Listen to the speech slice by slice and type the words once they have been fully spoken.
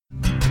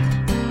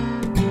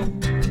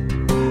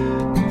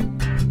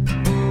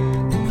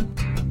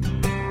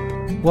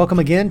Welcome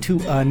again to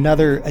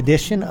another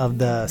edition of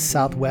the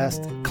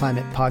Southwest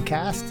Climate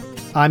Podcast.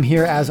 I'm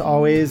here as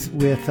always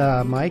with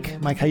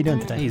Mike. Mike, how you doing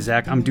today? Hey,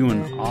 Zach, I'm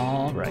doing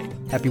all right.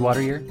 Happy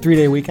water year.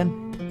 3-day weekend.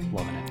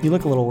 Loving it. You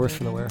look a little worse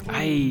for the wear.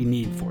 I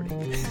need 40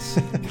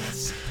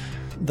 days.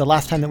 The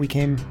last time that we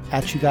came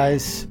at you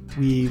guys,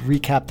 we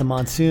recapped the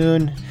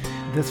monsoon.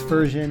 This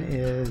version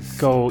is...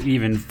 Go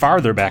even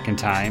farther back in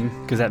time,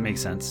 because that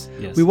makes sense.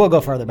 Yes. We will go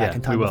farther back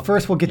in time. We will. But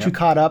first, we'll get you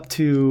caught up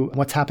to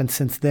what's happened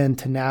since then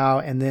to now,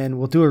 and then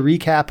we'll do a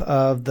recap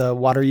of the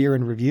water year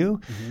in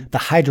review, the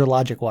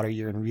hydrologic water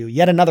year in review,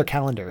 yet another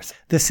calendar.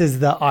 This is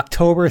the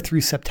October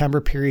through September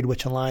period,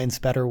 which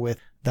aligns better with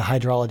the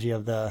hydrology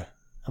of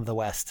the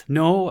West.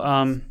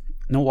 No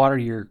water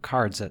year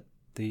cards at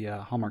the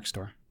Hallmark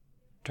store.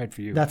 Tried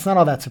for you. That's not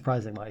all that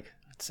surprising, Mike.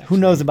 Actually,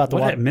 who knows about the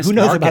water? Who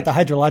knows about the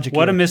hydrologic?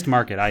 What a missed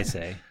market, I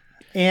say.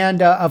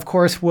 And of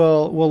course,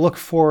 we'll look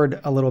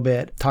forward a little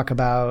bit, talk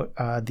about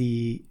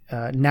the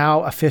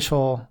now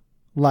official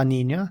La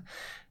Nina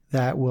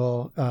that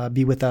will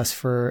be with us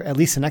for at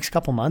least the next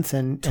couple months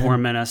and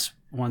torment us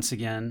once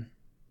again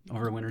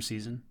over the winter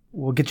season.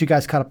 We'll get you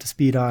guys caught up to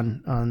speed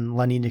on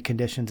La Nina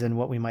conditions and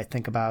what we might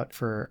think about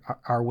for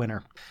our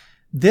winter.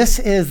 This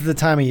is the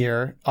time of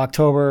year,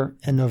 October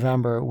and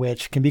November,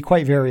 which can be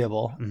quite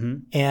variable. Mm-hmm.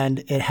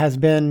 And it has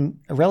been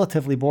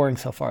relatively boring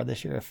so far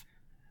this year.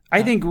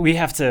 I think we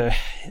have to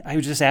 – I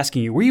was just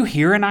asking you, were you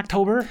here in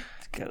October?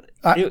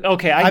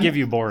 Okay, I give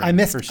you boring. I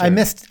missed, for sure. I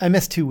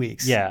missed 2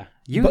 weeks. Yeah.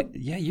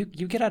 You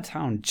get out of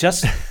town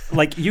just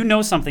like you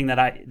know something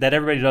that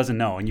everybody doesn't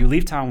know, and you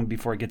leave town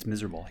before it gets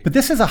miserable here. But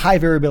this is a high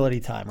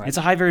variability time, right? It's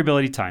a high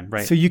variability time,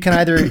 right? So you can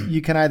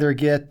either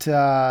get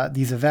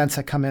these events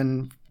that come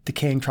in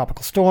decaying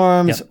tropical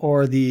storms,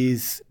 or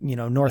these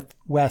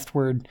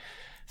northwestward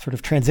sort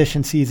of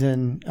transition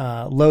season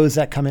lows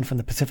that come in from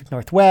the Pacific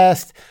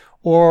Northwest,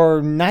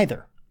 or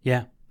neither.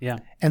 Yeah.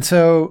 And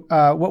so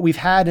what we've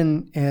had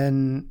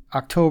in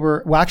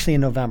October, well, actually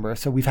in November.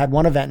 So we've had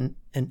one event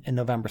in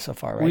November so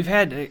far,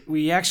 right?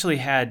 We actually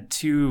had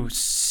two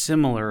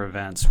similar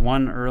events.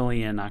 One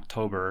early in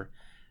October.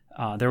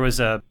 There was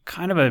a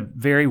kind of a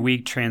very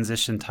weak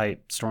transition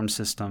type storm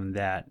system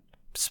that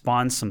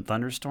spawned some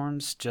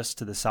thunderstorms just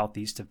to the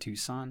southeast of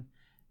Tucson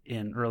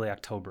in early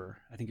October.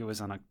 I think it was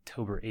on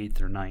October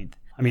 8th or 9th.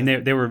 I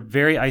mean, they were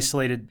very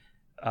isolated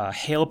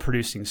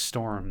hail-producing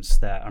storms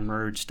that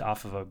emerged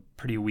off of a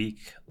pretty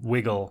weak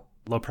wiggle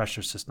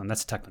low-pressure system.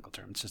 That's a technical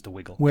term. It's just a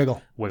wiggle.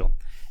 Wiggle.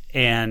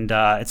 And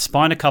it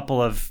spawned a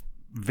couple of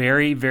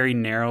very, very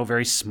narrow,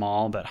 very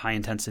small, but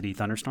high-intensity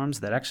thunderstorms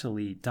that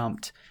actually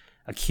dumped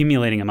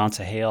accumulating amounts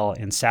of hail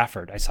in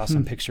Safford. I saw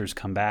some pictures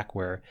come back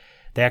where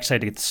they actually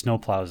had to get the snow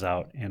plows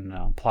out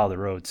and plow the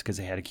roads because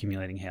they had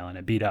accumulating hail, and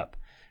it beat up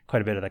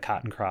quite a bit of the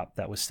cotton crop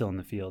that was still in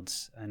the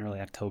fields in early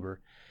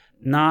October.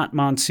 Not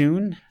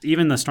monsoon.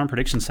 Even the Storm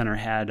Prediction Center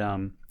had,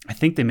 I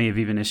think they may have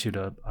even issued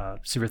a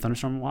severe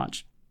thunderstorm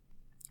watch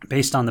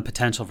based on the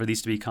potential for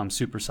these to become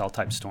supercell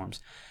type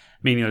storms,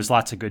 meaning there's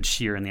lots of good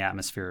shear in the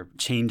atmosphere,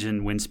 change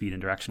in wind speed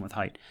and direction with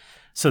height.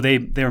 So they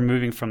were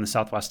moving from the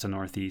southwest to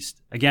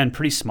northeast. Again,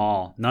 pretty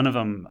small. None of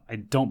them, I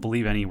don't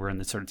believe any were in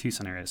the sort of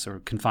Tucson area,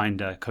 so confined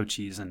to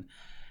Cochise and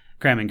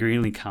Graham and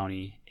Greeley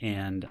County.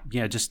 And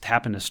just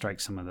happened to strike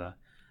some of the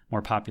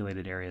more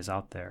populated areas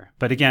out there.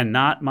 But again,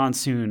 not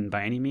monsoon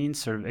by any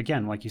means. Sort of,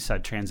 again, like you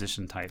said,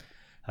 transition type.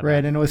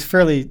 Right, and it was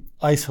fairly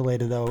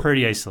isolated though.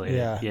 Pretty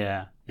isolated,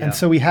 yeah. And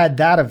so we had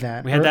that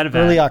event.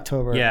 Early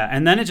October. Yeah,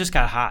 and then it just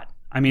got hot.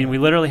 I mean, we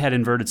literally had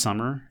inverted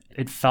summer.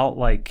 It felt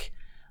like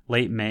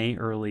late May,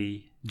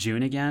 early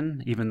June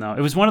again, even though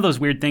it was one of those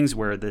weird things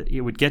where it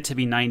would get to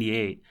be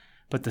 98,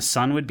 but the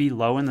sun would be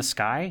low in the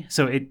sky.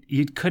 So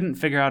you couldn't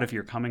figure out if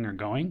you're coming or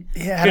going.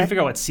 Yeah, you couldn't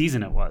figure out what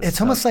season it was.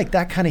 It's almost like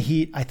that kind of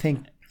heat, I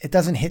think, it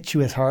doesn't hit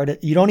you as hard.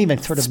 You don't even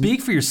sort of...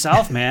 Speak for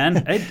yourself,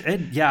 man.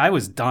 I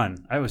was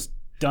done. I was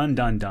done.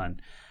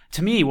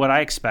 To me, what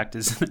I expect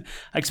is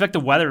I expect the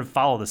weather to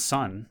follow the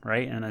sun,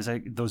 right? And as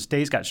those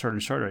days got shorter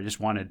and shorter,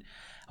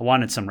 I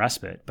wanted some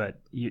respite,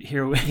 but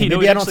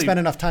maybe I don't spend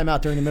enough time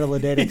out during the middle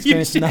of the day to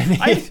experience the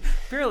 98.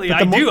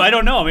 I do. I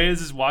don't know. I mean,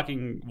 this is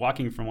walking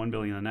from one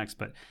building to the next,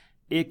 but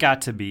it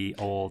got to be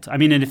old. I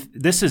mean, and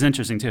this is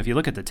interesting too. If you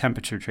look at the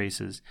temperature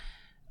traces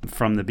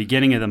from the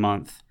beginning of the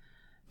month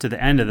to the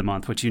end of the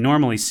month, what you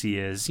normally see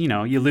is,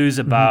 you lose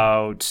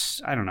about,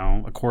 I don't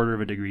know, a quarter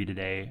of a degree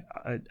today,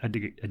 a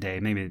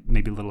day, maybe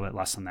a little bit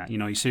less than that.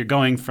 So you're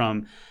going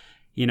from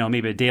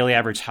maybe a daily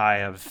average high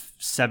of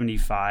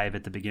 75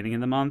 at the beginning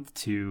of the month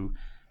to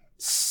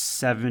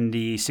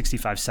 70,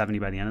 65, 70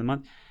 by the end of the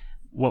month.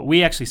 What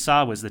we actually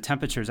saw was the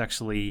temperatures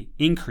actually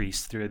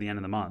increased through the end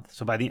of the month.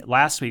 So by the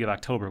last week of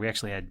October, we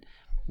actually had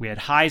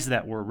highs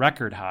that were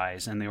record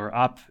highs, and they were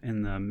up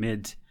in the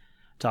mid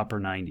to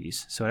upper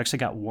 90s. So it actually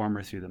got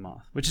warmer through the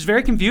month, which is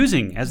very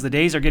confusing as the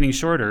days are getting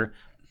shorter.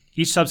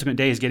 Each subsequent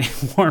day is getting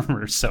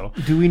warmer. So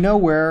do we know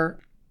where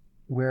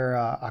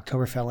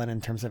October fell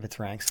in terms of its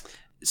ranks?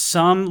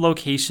 Some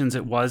locations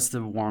it was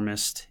the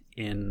warmest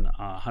in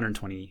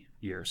 120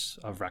 years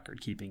of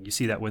record keeping. You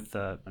see that with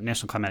the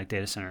National Climatic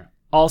Data Center,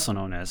 also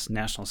known as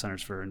National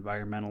Centers for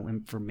Environmental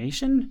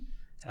Information.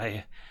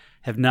 I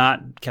have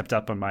not kept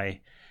up on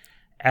my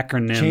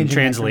acronym Changing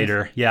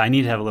translator. Yeah, I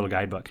need to have a little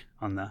guidebook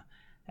on the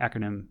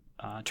acronym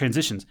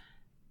transitions.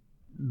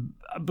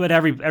 But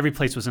every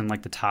place was in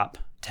like the top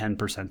 10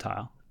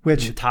 percentile,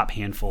 which the top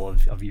handful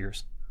of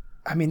years.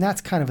 I mean, that's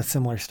kind of a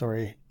similar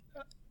story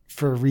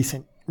for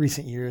recent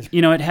years.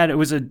 You know, it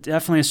was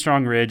definitely a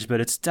strong ridge,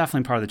 but it's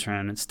definitely part of the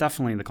trend. It's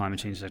definitely the climate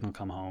change signal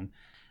come home.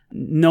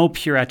 No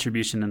pure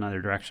attribution in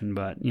either direction,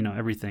 but you know,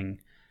 everything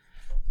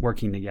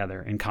working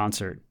together in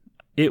concert.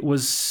 It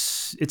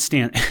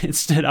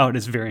stood out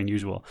as very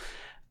unusual.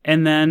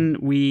 And then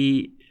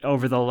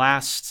over the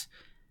last,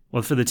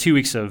 for the 2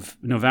 weeks of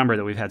November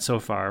that we've had so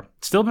far,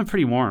 it's still been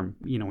pretty warm.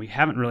 You know, we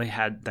haven't really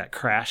had that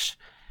crash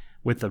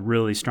with a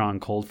really strong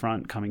cold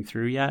front coming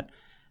through yet.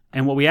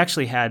 And what we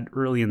actually had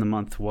early in the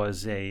month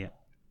was a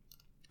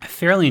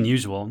fairly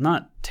unusual,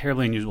 not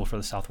terribly unusual for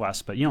the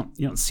Southwest, but you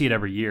don't see it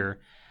every year,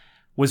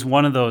 was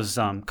one of those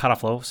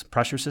cutoff low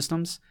pressure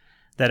systems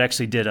that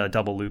actually did a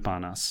double loop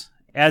on us.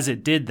 As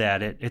it did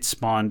that, it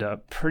spawned a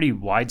pretty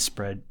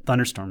widespread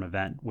thunderstorm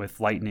event with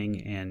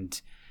lightning and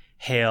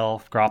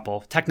hail,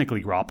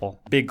 technically graupel,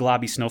 big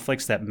globby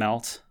snowflakes that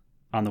melt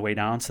on the way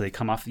down, so they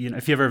come off. You know,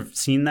 if you've ever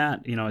seen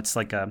that, you know, it's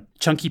like a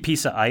chunky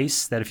piece of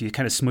ice that if you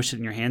kind of smush it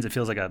in your hands, it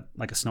feels like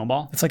a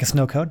snowball. It's like a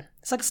snow cone.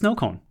 It's like a snow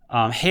cone.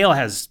 Hail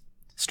has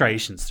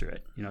striations through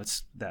it. You know,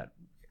 it's that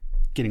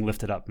getting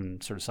lifted up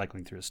and sort of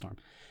cycling through a storm.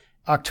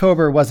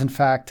 October was in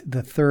fact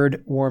the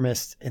third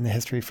warmest in the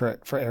history for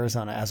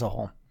Arizona as a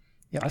whole.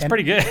 Yep. That's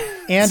pretty good.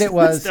 And it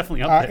was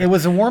definitely up there. It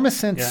was the warmest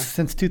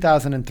since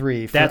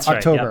 2003 for That's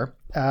October.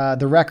 Right, yep.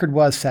 The record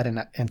was set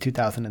in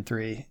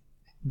 2003.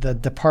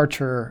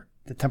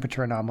 The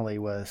temperature anomaly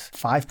was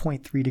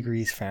 5.3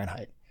 degrees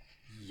Fahrenheit.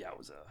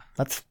 Yowza.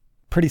 That's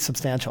pretty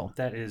substantial.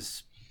 That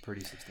is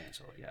pretty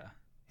substantial, yeah.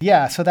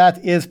 Yeah, so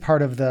that is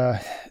part of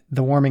the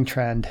warming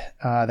trend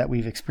that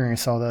we've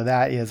experienced, although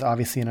that is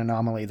obviously an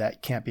anomaly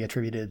that can't be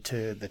attributed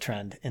to the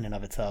trend in and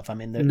of itself. I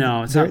mean,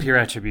 no, it's not pure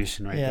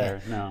attribution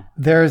there. No.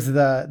 There's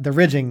the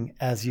ridging,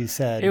 as you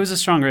said. It was a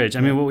strong ridge.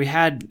 I mean, what we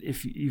had,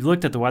 if you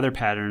looked at the weather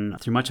pattern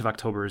through much of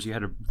October, is you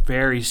had a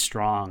very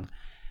strong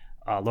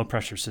low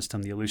pressure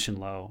system, the Aleutian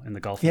Low in the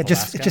Gulf of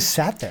Alaska. It just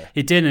sat there.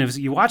 It did, and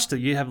you watched it.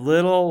 You have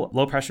little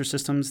low pressure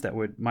systems that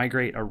would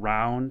migrate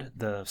around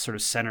the sort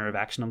of center of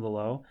action of the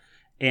low,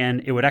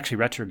 and it would actually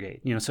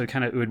retrograde. You know, so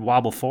it would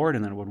wobble forward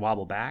and then it would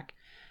wobble back.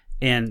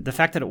 And the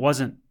fact that it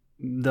wasn't,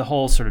 the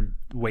whole sort of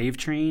wave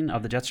train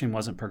of the jet stream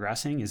wasn't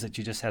progressing, is that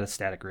you just had a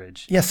static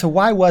ridge. Yeah. So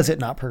why was it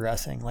not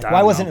progressing? Like,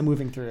 why wasn't it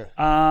moving through?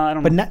 I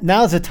don't know. But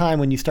now's the time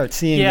when you start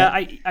seeing. Yeah,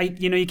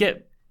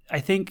 I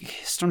think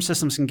storm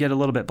systems can get a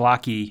little bit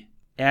blocky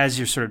as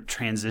you're sort of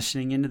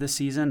transitioning into the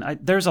season.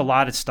 There's a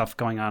lot of stuff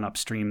going on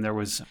upstream. There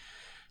was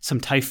some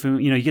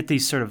typhoon, you get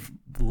these sort of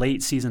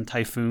late season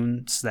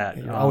typhoons that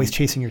you're always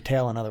chasing your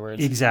tail, in other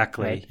words.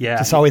 Exactly. Right? Yeah. It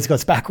just always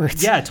goes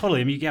backwards. Yeah, totally.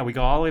 I mean, we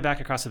go all the way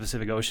back across the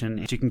Pacific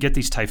Ocean. You can get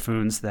these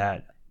typhoons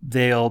that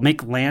they'll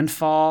make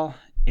landfall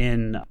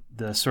in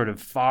the sort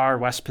of far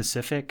West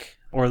Pacific,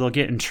 or they'll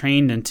get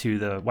entrained into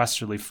the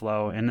westerly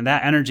flow, and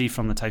that energy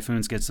from the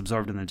typhoons gets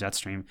absorbed in the jet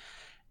stream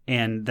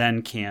and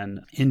then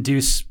can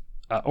induce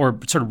or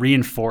sort of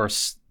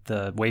reinforce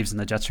the waves in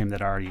the jet stream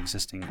that are already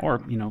existing,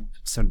 or,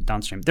 some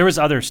downstream. There was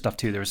other stuff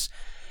too. There was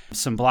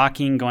some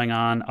blocking going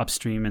on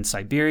upstream in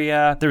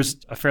Siberia. There's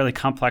a fairly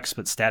complex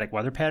but static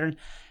weather pattern.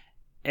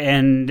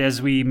 And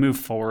as we move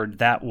forward,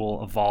 that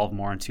will evolve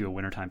more into a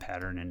wintertime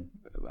pattern, and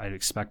I'd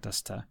expect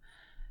us to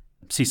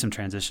see some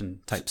transition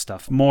type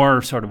stuff,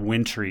 more sort of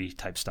wintry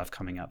type stuff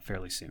coming up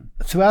fairly soon.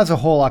 So as a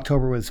whole,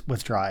 October was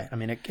dry. I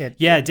mean, it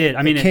did.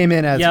 I mean, it came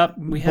in as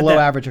below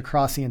average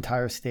across the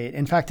entire state.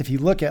 In fact, if you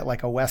look at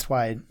like a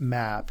west-wide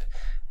map,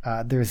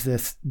 there's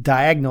this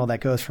diagonal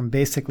that goes from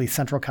basically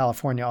central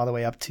California all the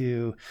way up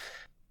to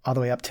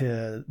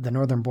the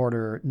northern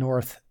border,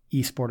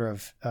 northeast border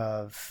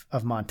of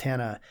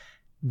Montana.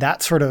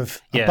 That sort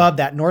of above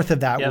that, north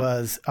of that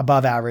was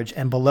above average,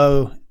 and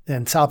below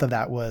and south of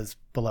that was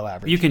below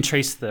average. You can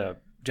trace the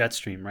jet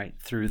stream right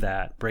through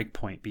that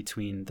breakpoint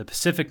between the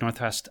Pacific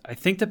Northwest. I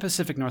think the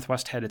Pacific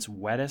Northwest had its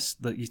wettest,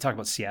 you talk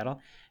about Seattle,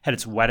 had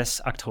its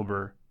wettest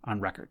October on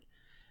record,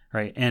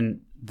 right?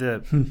 And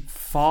the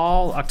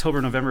fall,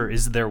 October, November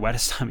is their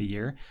wettest time of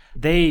year.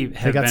 They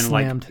got been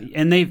slammed.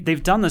 And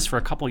they've done this for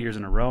a couple years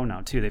in a row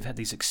now too. They've had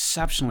these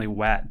exceptionally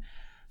wet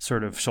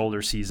sort of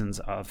shoulder seasons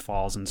of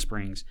falls and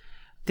springs.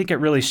 I think it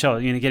really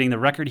shows, getting the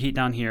record heat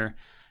down here,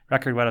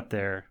 record wet up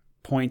there,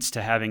 points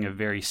to having a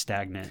very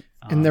stagnant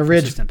and the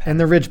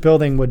ridge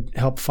building would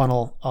help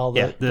funnel all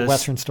the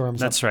western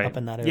storms up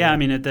in that area. Yeah, I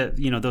mean,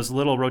 those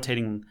little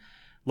rotating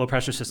low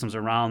pressure systems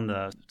around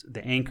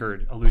the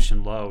anchored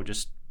Aleutian Low,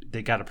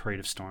 they got a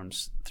parade of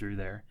storms through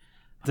there.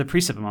 The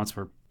precip amounts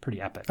were pretty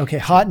epic. Okay,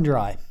 hot and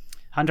dry.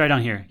 Hot and dry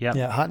down here, yeah.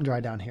 Yeah, hot and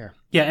dry down here.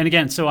 Yeah, and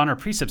again, so on our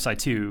precip side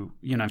too,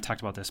 I've talked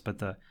about this, but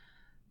the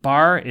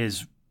bar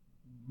is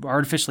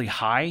artificially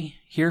high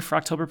here for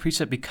October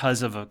precip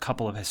because of a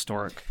couple of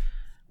historic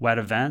wet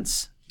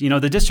events.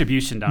 The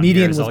distribution down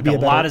here is like a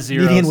lot of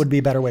zeros. Median would be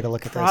a better way to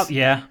look at this.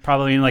 Yeah,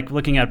 probably. Like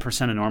looking at a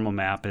percent of normal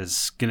map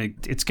it's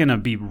gonna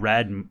be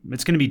red.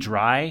 It's gonna be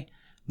dry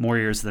more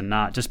years than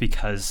not, just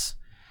because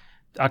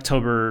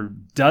October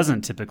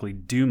doesn't typically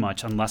do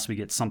much unless we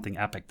get something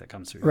epic that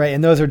comes through. Right,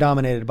 and those are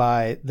dominated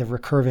by the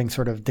recurving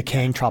sort of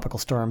decaying tropical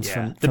storms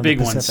from the big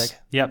the Pacific.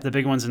 ones. Yep, the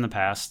big ones in the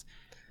past,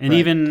 and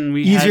even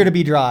we easier to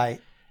be dry.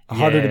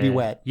 Harder to be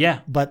wet. Yeah.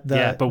 But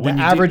the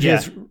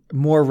averages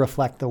more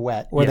reflect the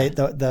wet, or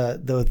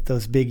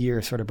those big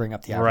years sort of bring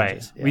up the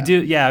averages. Right.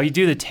 Yeah. We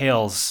do the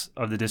tails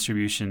of the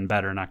distribution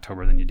better in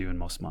October than you do in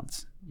most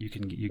months. You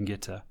can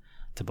get to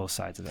both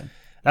sides of it.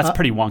 That's a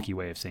pretty wonky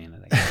way of saying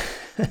it, I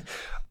guess.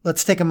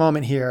 Let's take a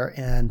moment here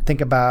and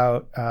think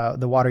about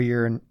the water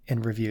year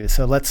in review.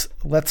 So let's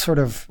sort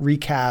of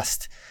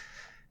recast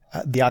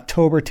the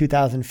October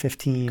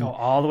 2015. Go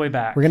all the way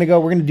back. We're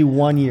gonna do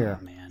 1 year.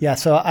 Oh, man. Yeah,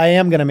 so I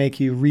am going to make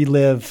you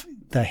relive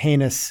the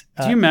heinous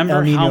Do you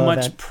remember how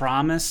much event.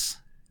 promise,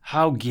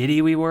 how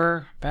giddy we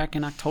were back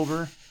in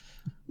October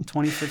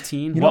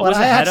 2015? You know what?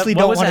 I actually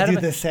don't want to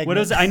do this segment. What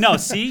was it? I know.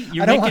 See?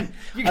 I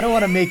don't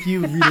want to make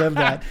you relive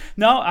that.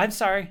 No, I'm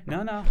sorry.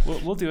 No.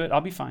 We'll do it.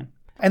 I'll be fine.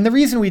 And the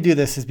reason we do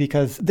this is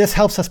because this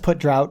helps us put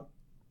drought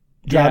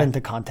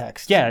into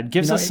context. Yeah, it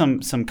gives us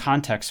some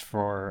context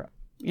for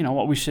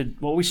what we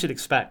should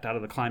expect out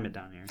of the climate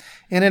down here.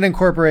 And it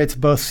incorporates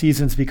both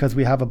seasons because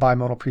we have a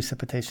bimodal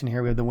precipitation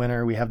here. We have the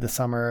winter, we have the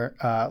summer,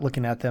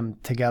 looking at them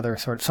together.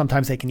 Sort of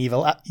sometimes they can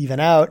even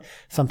out,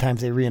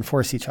 sometimes they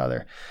reinforce each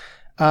other.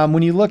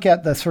 When you look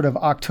at the sort of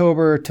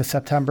October to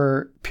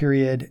September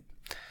period,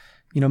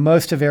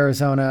 most of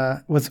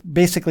Arizona was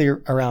basically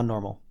around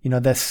normal.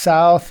 The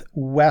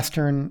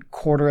southwestern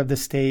quarter of the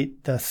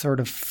state, the sort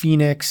of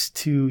Phoenix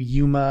to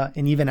Yuma,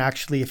 and even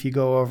actually if you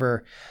go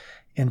over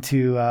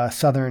into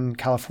Southern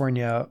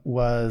California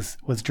was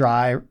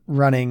dry,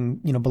 running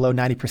below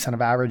 90%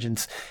 of average,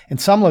 and in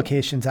some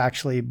locations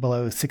actually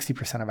below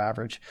 60% of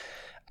average.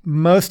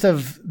 Most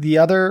of the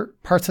other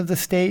parts of the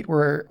state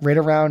were right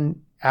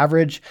around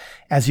average.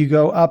 As you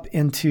go up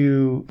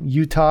into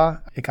Utah,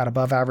 it got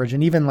above average,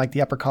 and even like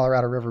the Upper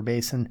Colorado River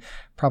Basin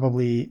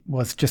probably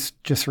was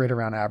just right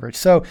around average.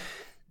 So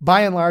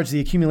by and large,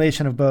 the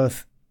accumulation of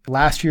both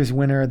last year's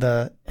winter,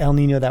 the El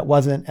Nino that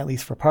wasn't, at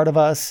least for part of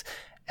us,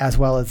 as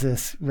well as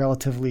this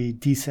relatively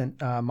decent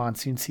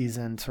monsoon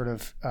season sort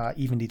of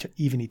even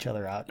each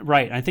other out.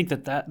 Right. I think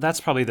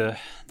that's probably the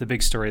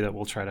big story that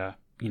we'll try to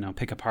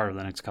pick apart over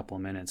the next couple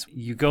of minutes.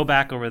 You go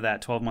back over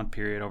that 12-month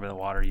period over the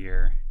water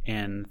year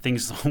and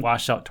things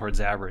wash out towards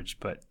average,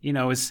 but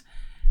it's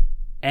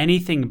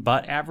anything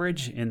but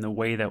average in the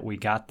way that we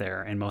got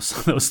there in most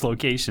of those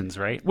locations,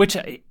 right? Which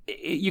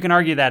you can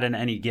argue that in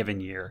any given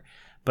year,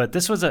 but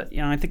this was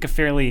I think a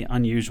fairly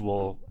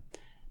unusual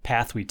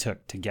path we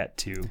took to get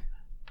to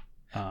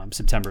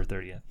September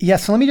 30th. Yeah,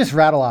 so let me just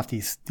rattle off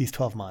these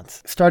 12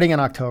 months. Starting in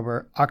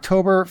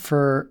October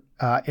for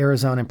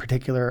Arizona in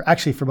particular,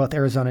 actually for both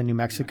Arizona and New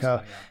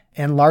Mexico,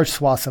 and large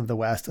swaths of the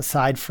West,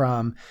 aside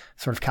from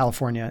sort of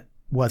California,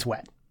 was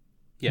wet,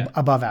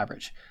 above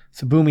average.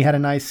 So boom, we had a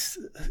nice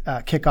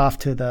kickoff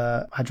to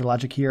the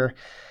hydrologic year.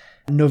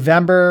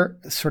 November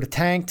sort of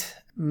tanked.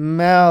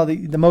 Well,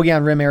 the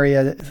Mogollon Rim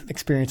area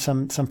experienced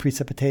some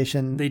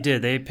precipitation. They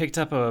did. They picked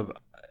up a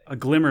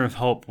glimmer of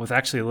hope with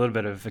actually a little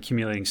bit of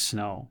accumulating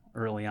snow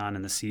early on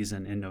in the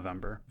season in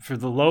November. For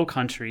the low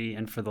country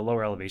and for the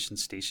lower elevation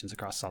stations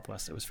across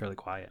Southwest, it was fairly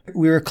quiet.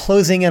 We were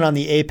closing in on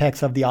the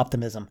apex of the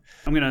optimism.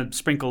 I'm going to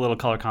sprinkle a little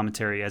color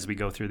commentary as we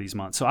go through these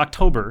months. So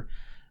October,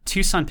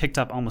 Tucson picked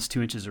up almost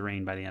 2 inches of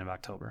rain by the end of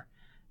October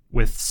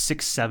with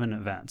 6-7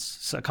 events.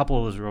 So a couple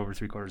of those were over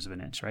 3/4 of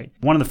an inch, right?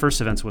 One of the first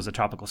events was a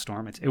tropical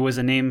storm. It was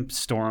a named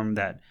storm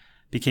that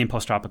became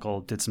post-tropical,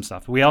 did some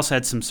stuff. We also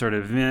had some sort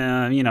of,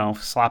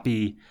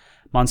 sloppy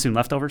monsoon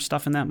leftover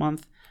stuff in that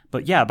month.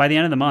 But yeah, by the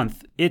end of the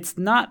month, it's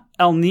not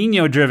El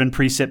Nino-driven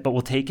precip, but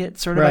we'll take it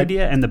sort of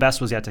idea, and the best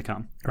was yet to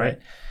come, right?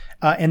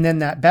 And then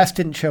that best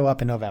didn't show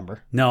up in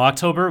November. No,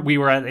 October, we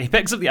were at the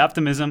apex of the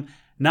optimism,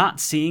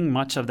 not seeing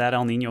much of that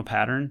El Nino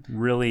pattern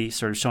really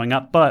sort of showing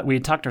up, but we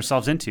had talked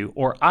ourselves into,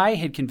 or I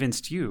had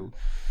convinced you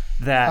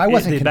that I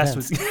wasn't the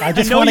convinced. Best was. I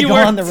just want to go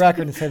on the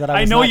record and say that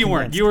I was know not you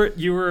convinced. weren't.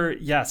 You were.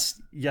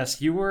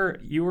 Yes. You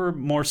were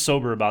more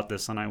sober about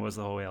this than I was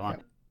the whole way along.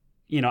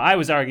 Yep. I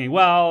was arguing.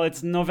 Well,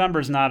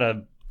 November's not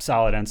a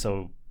solid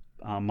ENSO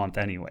month,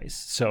 anyways.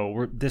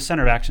 So the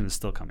center of action is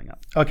still coming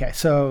up. Okay,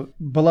 so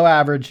below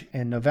average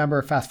in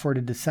November. Fast forward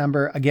to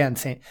December. Again,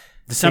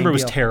 December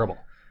was deal. terrible.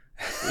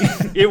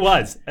 It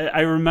was.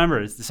 I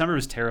remember. December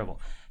was terrible.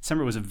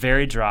 December was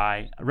very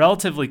dry,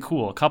 relatively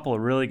cool, a couple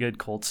of really good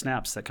cold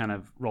snaps that kind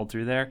of rolled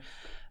through there.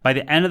 By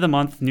the end of the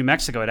month, New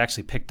Mexico had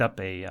actually picked up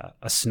a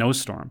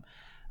snowstorm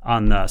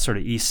on the sort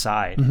of east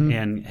side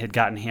and had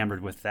gotten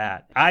hammered with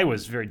that. I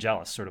was very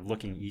jealous sort of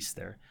looking east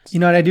there. You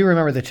know, and I do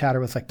remember the chatter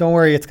was like, don't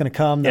worry, it's going to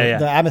come. The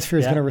atmosphere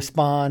is going to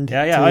respond.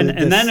 Yeah.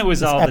 And then it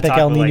was all epic the talk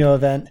El Nino like,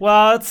 event.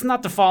 Well, it's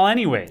not the fall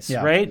anyways,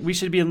 right? We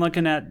should be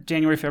looking at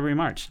January, February,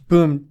 March.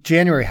 Boom,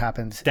 January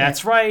happens.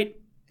 That's right.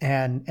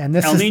 And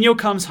this El Nino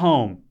comes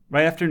home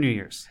right after New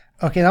Year's.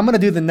 Okay, I'm going to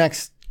do the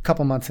next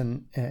couple months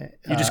and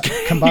you just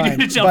combined. You're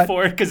going to jump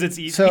forward because it's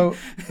easy. So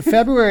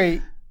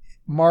February,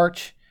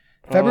 March,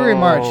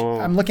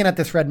 I'm looking at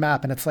this red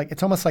map and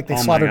it's almost like they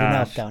slaughtered an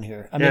elk down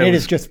here. I mean, it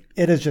is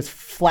just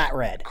flat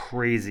red.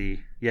 Crazy.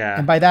 Yeah.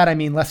 And by that, I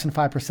mean less than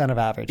 5% of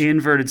average.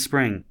 Inverted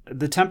spring.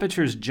 The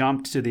temperatures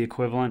jumped to the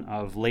equivalent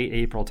of late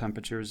April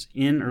temperatures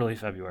in early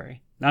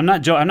February. Now,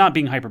 I'm not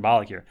being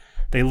hyperbolic here.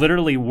 They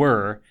literally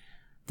were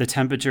the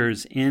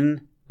temperatures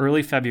in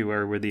early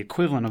February were the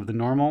equivalent of the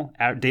normal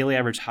daily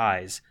average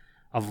highs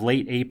of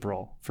late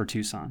April for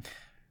Tucson.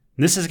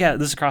 This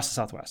is across the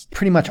Southwest.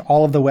 Pretty much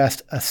all of the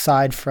West,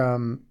 aside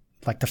from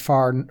like the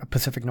far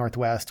Pacific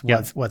Northwest,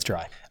 was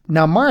dry.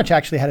 Now, March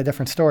actually had a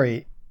different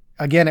story.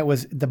 Again, it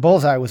was the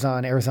bullseye was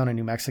on Arizona,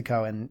 New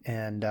Mexico,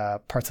 and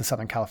parts of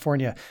Southern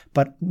California.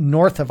 But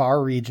north of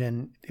our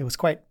region, it was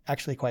quite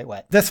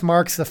wet. This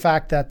marks the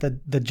fact that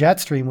the jet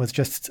stream was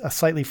just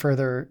slightly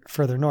further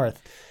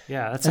north.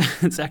 Yeah,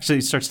 it's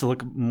actually starts to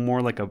look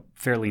more like a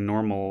fairly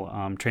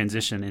normal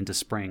transition into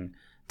spring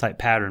type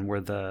pattern, where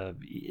a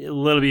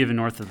little bit even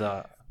north of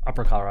the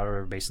upper Colorado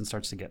River Basin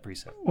starts to get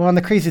precip. Well, and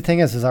the crazy thing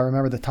is I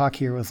remember the talk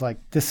here was like,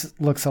 this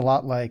looks a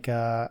lot like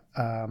a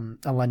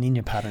La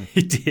Nina pattern.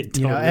 It did.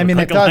 Totally I mean,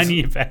 like it does. La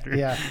Nina pattern.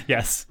 Yeah.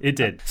 Yes, it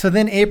did. So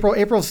then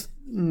April's,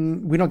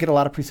 we don't get a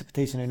lot of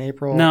precipitation in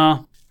April.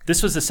 No.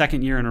 This was the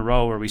second year in a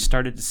row where we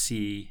started to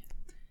see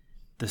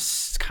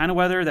this kind of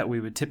weather that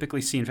we would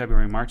typically see in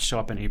February and March show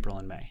up in April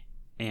and May.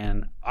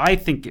 And I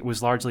think it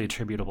was largely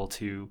attributable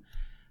to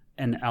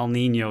an El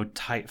Nino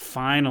type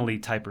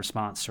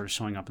response sort of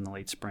showing up in the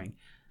late spring.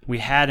 We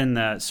had in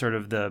the sort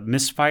of the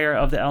misfire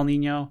of the El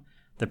Nino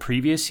the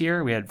previous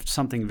year, we had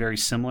something very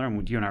similar. And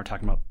what you and I were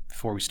talking about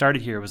before we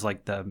started here was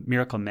like the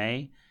Miracle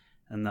May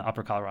in the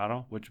upper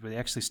Colorado, which they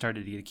actually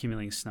started to get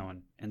accumulating snow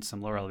and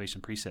some lower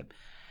elevation precip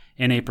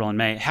in April and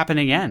May. Happened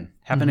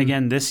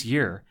again this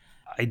year.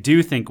 I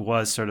do think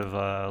was sort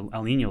of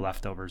El Nino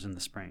leftovers in the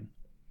spring.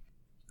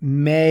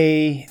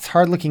 May, it's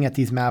hard looking at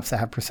these maps that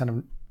have percent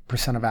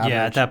of average.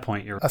 Yeah, at that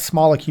point, you're a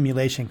small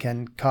accumulation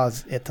can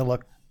cause it to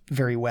look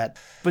very wet.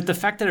 But the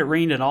fact that it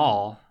rained at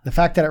all,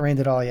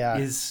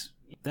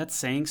 that's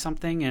saying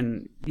something.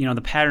 And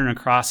the pattern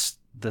across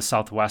the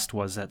Southwest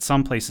was that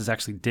some places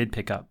actually did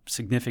pick up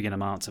significant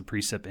amounts of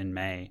precip in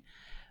May.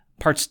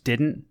 Parts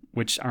didn't,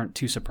 which aren't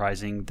too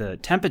surprising. The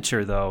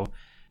temperature, though,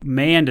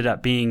 May ended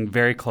up being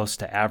very close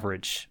to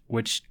average,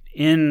 which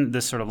in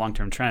this sort of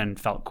long-term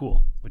trend felt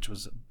cool, which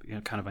was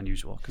kind of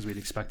unusual because we'd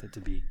expect it to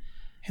be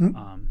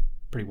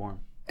pretty warm.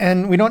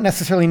 And we don't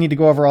necessarily need to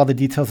go over all the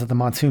details of the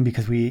monsoon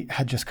because we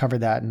had just covered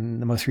that in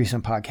the most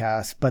recent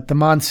podcast. But the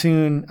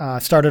monsoon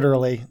started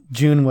early.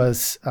 June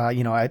was, I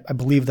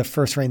believe the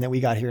first rain that we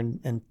got here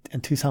in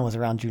Tucson was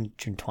around June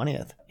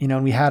 20th.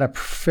 And we had a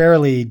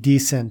fairly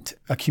decent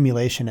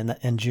accumulation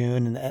in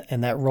June,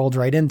 and that rolled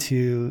right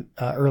into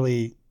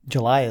early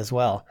July as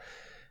well.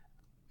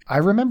 I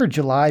remember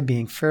July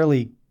being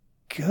fairly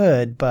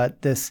good,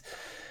 but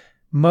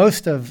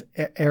most of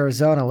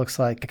Arizona looks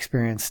like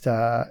experienced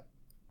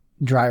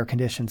drier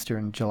conditions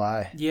during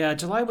July. Yeah,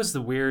 July was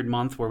the weird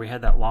month where we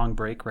had that long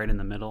break right in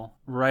the middle.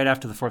 Right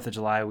after the 4th of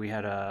July, we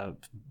had a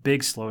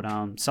big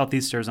slowdown.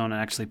 Southeast Arizona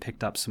actually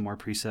picked up some more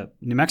precip.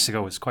 New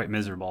Mexico was quite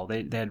miserable.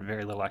 They had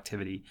very little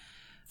activity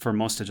for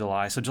most of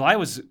July. So July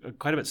was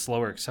quite a bit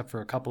slower, except for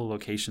a couple of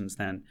locations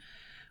than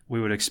we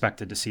would have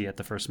expected to see at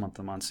the first month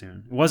of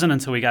monsoon. It wasn't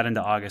until we got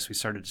into August we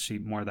started to see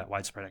more of that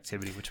widespread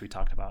activity, which we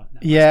talked about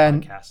in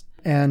that podcast.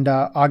 And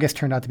August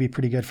turned out to be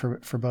pretty good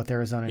for both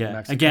Arizona and New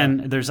Mexico.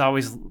 Again, there's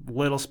always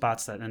little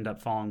spots that end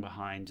up falling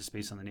behind just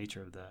based on the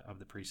nature of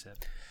the precip.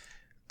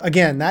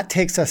 Again, that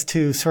takes us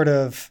to sort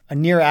of a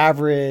near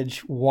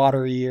average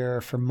water year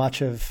for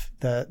much of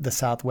the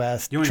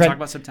Southwest. You want to talk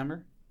about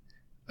September?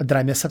 Did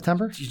I miss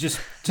September? You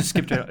just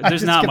skipped it.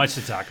 There's not much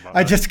to talk about.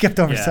 I just skipped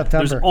over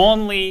September. There's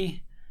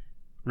only,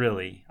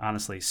 really,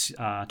 honestly,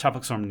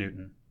 Tropical Storm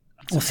Newton.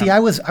 Well, see, I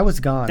was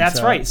gone.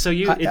 That's right. So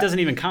it doesn't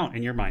even count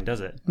in your mind,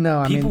 does it?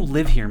 No, people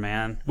live here,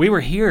 man. We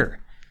were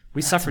here.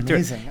 We suffered through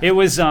it. It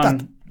was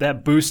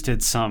that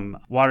boosted some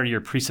water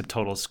year precip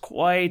totals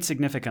quite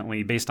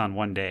significantly based on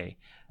one day.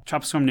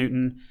 Tropical Storm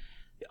Newton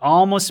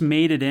almost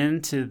made it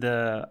into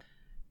the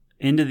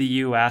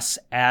U.S.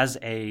 as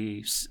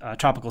a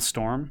tropical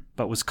storm,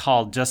 but was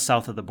called just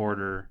south of the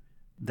border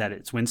that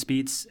its wind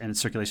speeds and its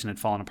circulation had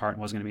fallen apart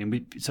and wasn't going to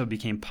be. So it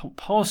became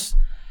post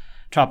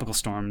Tropical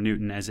Storm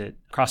Newton as it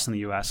crossed in the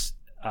U.S.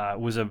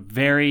 Was a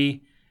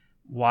very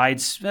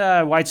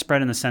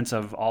widespread in the sense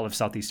of all of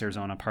southeast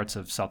Arizona, parts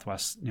of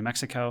southwest New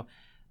Mexico.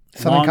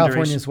 Southern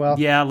California as well.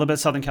 Yeah, a little bit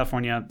Southern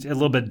California, a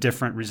little bit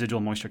different residual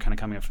moisture kind of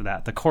coming up for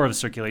that. The core of the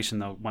circulation,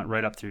 though, went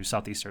right up through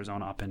southeast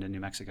Arizona up into New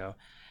Mexico.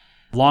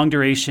 Long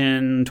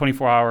duration,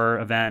 24-hour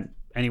event,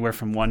 anywhere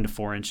from 1 to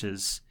 4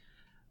 inches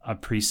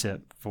of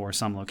precip for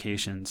some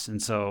locations.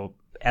 And so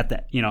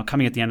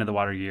coming at the end of the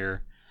water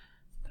year,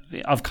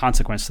 of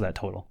consequence to that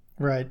total.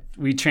 Right.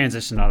 We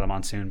transitioned out of the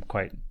monsoon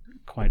quite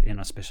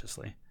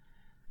inauspiciously.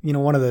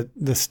 One of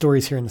the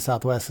stories here in the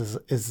Southwest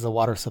is the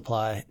water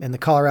supply. And the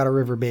Colorado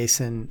River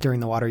Basin during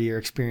the water year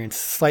experienced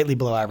slightly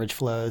below average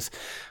flows.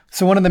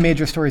 So one of the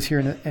major stories here,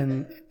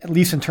 in at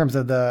least in terms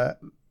of the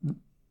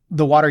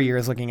water year,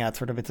 is looking at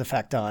sort of its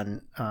effect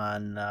on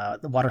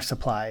the water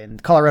supply. And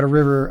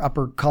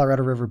Upper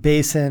Colorado River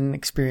Basin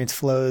experienced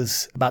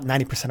flows about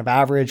 90% of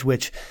average,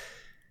 which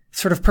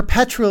sort of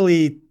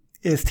perpetually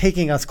is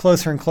taking us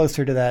closer and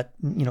closer to that,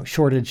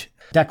 shortage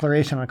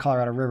declaration on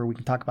Colorado River. We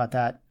can talk about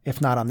that.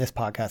 If not on this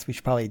podcast, we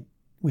should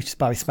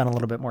probably spend a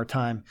little bit more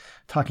time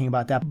talking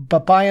about that.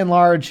 But by and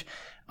large,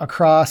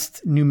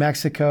 across New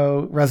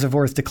Mexico,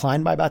 reservoirs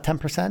declined by about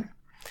 10%,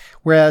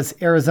 whereas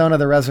Arizona,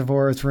 the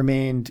reservoirs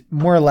remained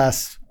more or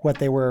less what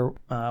they were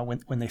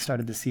when they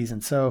started the season.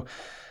 So,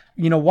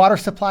 water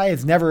supply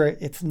it's never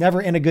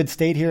in a good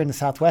state here in the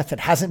Southwest.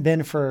 It hasn't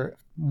been for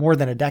more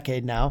than a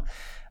decade now,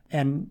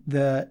 and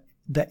the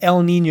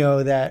El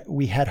Nino that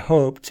we had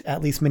hoped,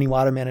 at least many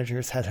water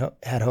managers had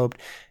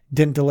hoped,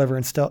 didn't deliver,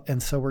 and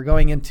so we're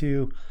going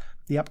into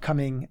the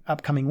upcoming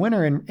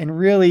winter and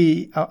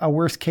really a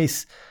worse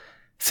case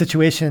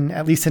situation,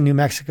 at least in New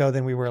Mexico,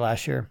 than we were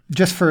last year.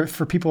 Just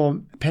for people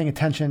paying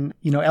attention,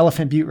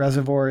 Elephant Butte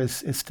Reservoir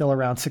is still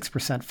around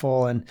 6%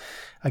 full, and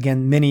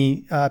again,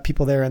 many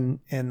people there in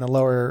the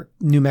lower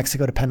New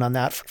Mexico depend on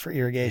that for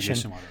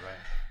irrigation. Water,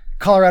 right.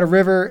 Colorado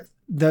River.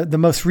 The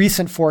most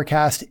recent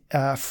forecast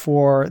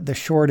for the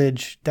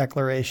shortage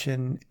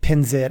declaration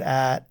pins it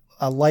at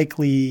a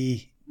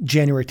likely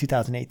January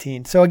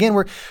 2018. So again,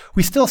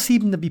 we still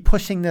seem to be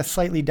pushing this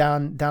slightly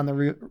down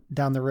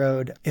the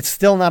road. It's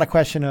still not a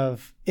question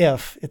of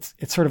if,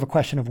 it's sort of a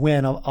question of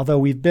when. Although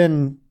we've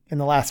been in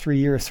the last 3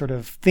 years sort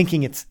of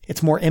thinking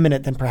it's more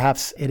imminent than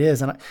perhaps it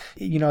is. And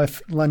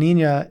if La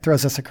Nina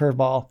throws us a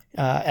curveball,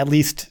 at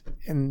least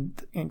in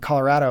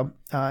Colorado,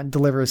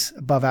 delivers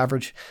above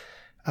average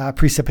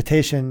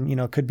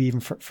precipitation, could be even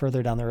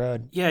further down the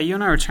road. Yeah, you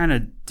and I were trying to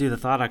do the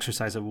thought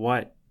exercise of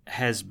what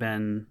has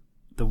been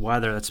the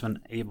weather that's been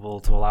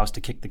able to allow us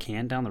to kick the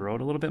can down the road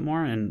a little bit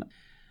more. And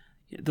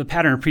the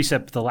pattern of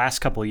precip the last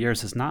couple of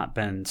years has not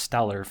been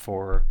stellar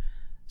for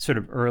sort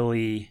of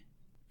early,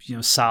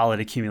 solid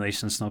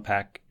accumulation of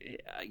snowpack.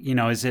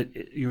 Is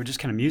it, you were just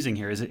kind of musing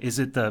here, is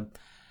it the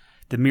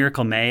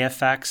Miracle May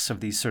effects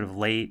of these sort of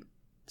late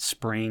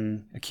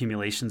spring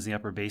accumulations in the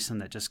upper basin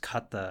that just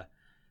cut the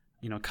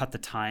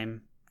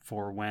time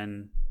for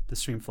when the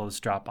stream flows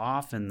drop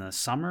off in the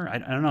summer? I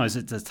don't know. Is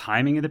it the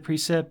timing of the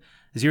precip?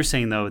 As you're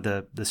saying, though,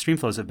 the stream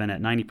flows have been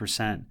at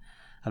 90%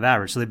 of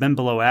average. So they've been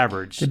below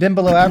average. They've been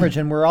below average,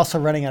 and we're also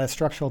running at a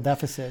structural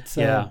deficit.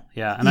 So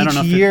yeah. And each I don't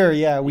know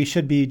year, we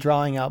should be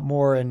drawing out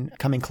more and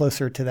coming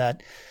closer to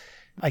that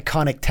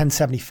iconic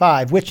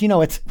 1075, which,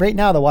 it's right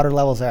now the water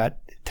levels are at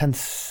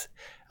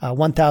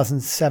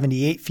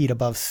 1,078 feet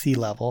above sea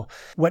level.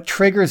 What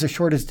triggers a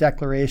shortage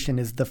declaration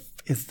is the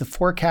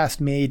forecast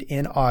made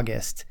in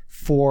August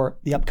for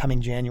the upcoming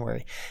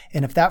January.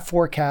 And if that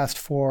forecast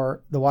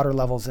for the water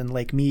levels in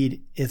Lake Mead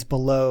is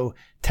below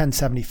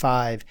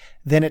 1075,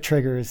 then it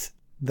triggers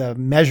the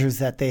measures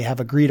that they have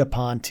agreed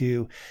upon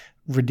to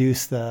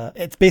reduce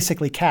it's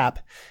basically CAP,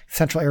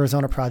 Central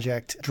Arizona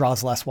Project,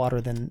 draws less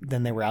water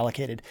than they were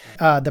allocated.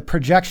 The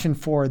projection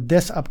for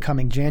this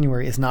upcoming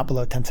January is not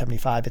below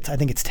 1075. I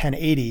think it's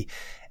 1080.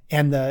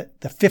 And the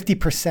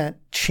 50%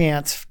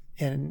 chance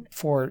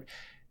for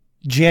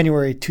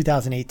January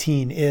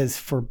 2018 is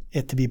for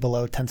it to be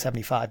below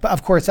 1075. But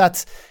of course,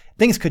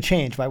 things could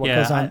change by what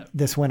goes on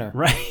this winter.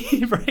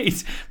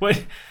 Right.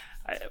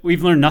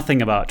 We've learned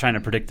nothing about trying to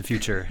predict the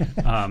future,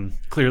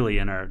 clearly,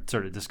 in our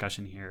sort of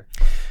discussion here.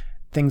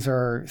 Things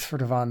are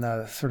sort of on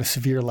the sort of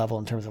severe level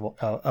in terms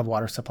of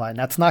water supply, and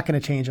that's not going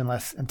to change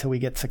until we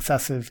get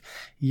successive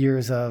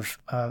years of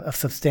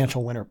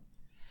substantial winter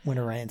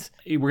rains.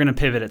 We're going to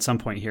pivot at some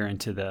point here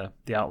into the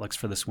outlooks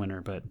for this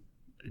winter, but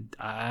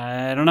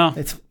I don't know.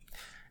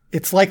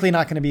 It's likely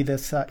not going to be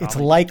this. It's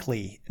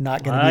likely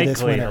not going to be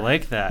this winter. I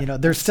like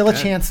that. There's still a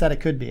chance that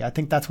it could be. I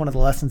think that's one of the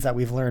lessons that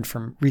we've learned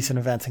from recent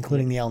events,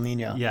 including the El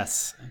Nino.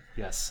 Yes.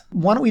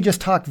 Why don't we just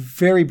talk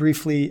very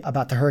briefly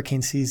about the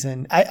hurricane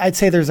season? I'd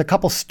say there's a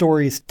couple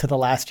stories to the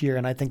last year,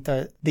 and I think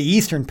the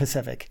Eastern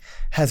Pacific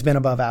has been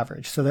above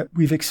average. So that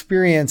we've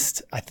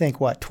experienced, I think,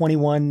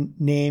 21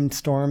 named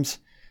storms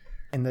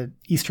in the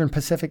Eastern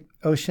Pacific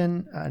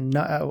Ocean,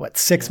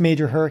 6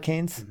 major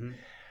hurricanes. Mm-hmm.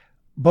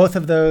 Both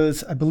of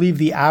those, I believe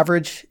the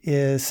average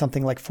is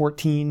something like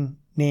 14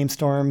 named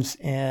storms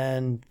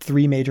and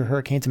 3 major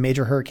hurricanes. A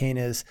major hurricane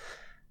is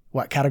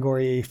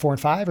category 4 and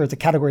 5, or is it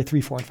category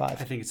 3, 4, and 5? I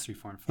think it's 3,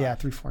 4, and 5. Yeah,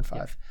 3, 4, and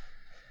 5.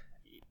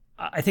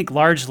 Yeah. I think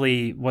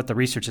largely what the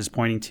research is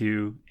pointing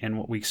to, and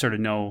what we sort of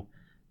know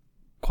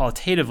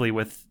qualitatively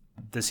with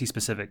the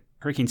Sea-specific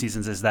hurricane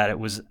seasons, is that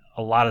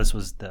a lot of this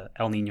was the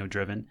El Nino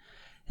driven,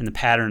 and the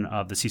pattern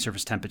of the sea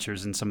surface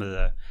temperatures and some of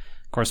the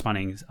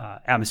corresponding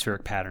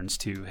atmospheric patterns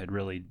too had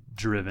really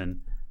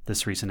driven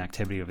this recent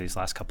activity over these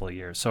last couple of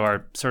years. So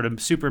our sort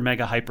of super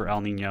mega hyper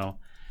El Nino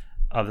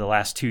of the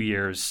last 2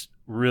 years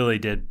really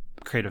did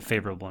create a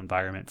favorable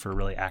environment for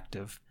really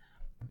active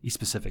East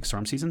Pacific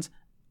storm seasons.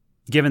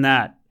 Given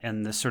that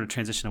and this sort of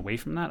transition away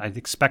from that, I'd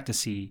expect to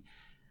see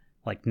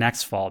like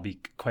next fall be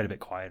quite a bit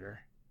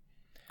quieter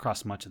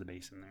across much of the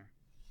basin there.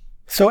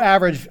 So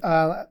average,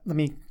 let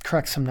me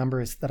correct some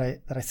numbers that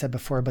I said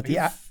before, but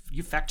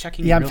you fact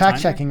checking? Yeah, I'm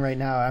fact checking right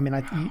now. I mean,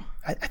 I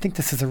think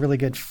this is a really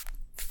good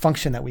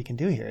function that we can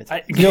do here. It's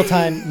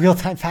real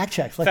time fact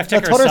checks. Let's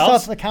hold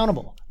ourselves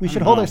accountable. We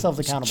should hold ourselves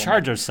accountable.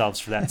 Charge ourselves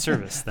for that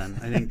service. Then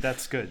I think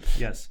that's good.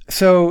 Yes.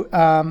 So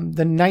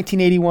the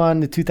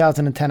 1981 to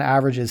 2010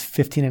 average is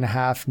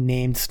 15.5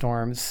 named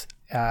storms,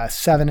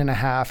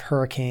 7.5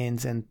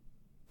 hurricanes, and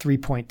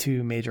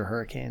 3.2 major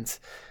hurricanes.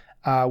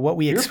 You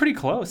were pretty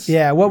close.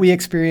 Yeah, what we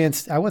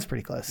experienced, I was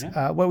pretty close.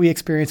 Yeah. What we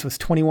experienced was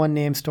 21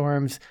 named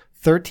storms,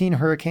 13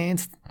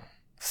 hurricanes.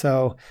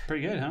 So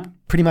pretty good, huh?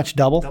 Pretty much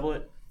double. Double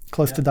it.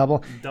 Close to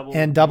double.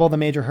 And double the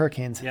major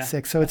hurricanes at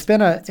 6. So it's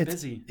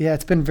busy. Yeah,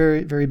 it's been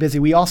very, very busy.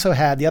 We also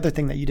had the other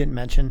thing that you didn't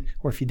mention,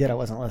 or if you did, I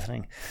wasn't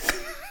listening.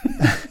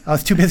 I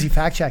was too busy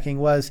fact checking.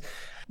 Was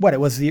it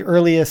was the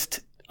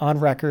earliest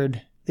on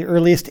record, the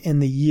earliest in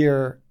the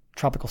year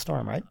tropical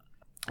storm, right?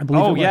 I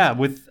believe. Oh yeah,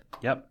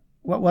 yep.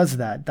 What was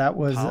that? That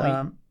was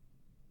Polly.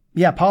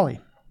 Polly.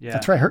 Yeah,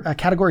 that's right.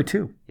 Category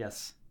 2.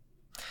 Yes.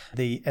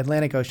 The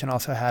Atlantic Ocean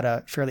also had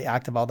a fairly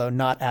active, although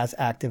not as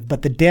active,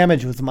 but the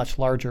damage was much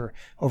larger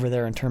over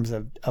there in terms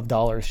of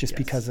dollars, just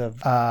because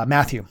of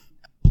Matthew.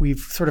 We've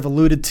sort of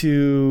alluded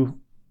to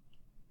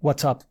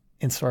what's up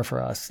in store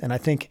for us, and I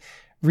think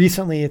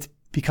recently it's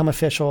become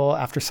official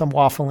after some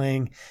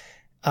waffling.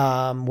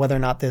 Whether or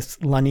not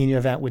this La Nina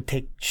event would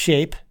take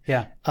shape.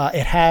 Yeah.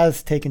 It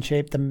has taken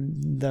shape.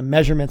 The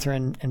measurements are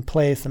in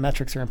place. The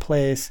metrics are in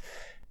place.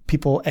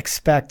 People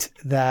expect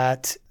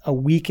that a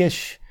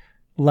weakish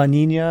La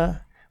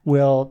Nina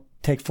will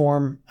take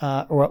form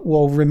or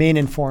will remain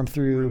in form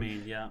through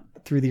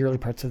the early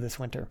parts of this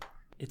winter.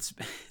 It's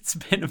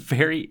been a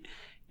very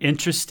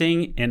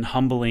interesting and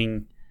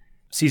humbling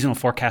seasonal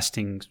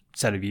forecasting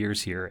set of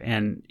years here.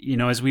 And,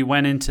 as we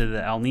went into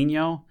the El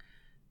Nino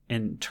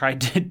and tried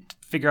to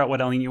figure out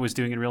what El Nino was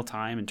doing in real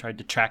time and tried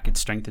to track its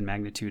strength and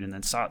magnitude and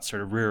then saw it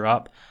sort of rear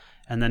up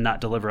and then not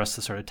deliver us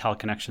the sort of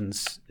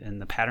teleconnections and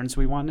the patterns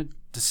we wanted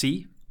to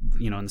see,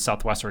 in the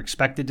Southwest or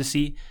expected to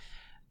see.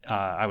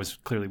 I was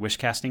clearly wish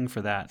casting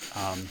for that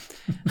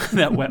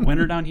that wet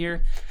winter down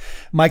here.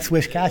 Mike's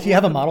wish cast. You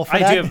have a model for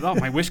that? I do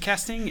have my wish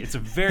casting. It's a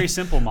very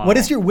simple model. What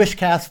is your wish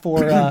cast for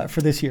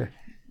this year?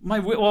 My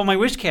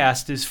wish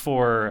cast is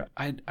for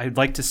I'd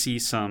like to see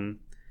some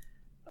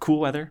cool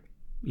weather.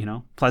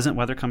 Pleasant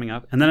weather coming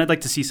up. And then I'd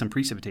like to see some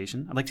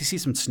precipitation. I'd like to see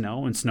some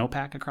snow and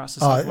snowpack across the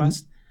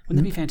Southwest.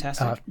 Wouldn't that be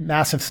fantastic?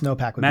 Massive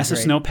snowpack would be great. Massive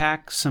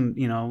snowpack, some,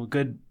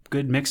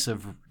 good mix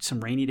of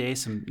some rainy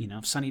days, some,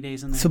 sunny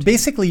days in there. So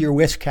basically your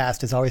wish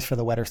cast is always for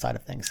the wetter side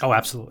of things. Oh,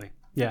 absolutely.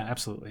 Yeah,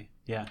 absolutely.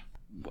 Yeah.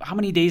 How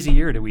many days a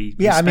year do we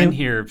spend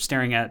here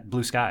staring at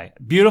blue sky?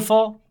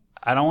 Beautiful.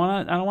 I don't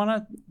want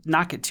to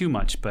knock it too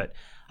much, but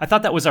I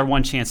thought that was our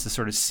one chance to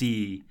sort of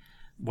see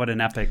what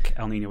an epic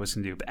El Nino was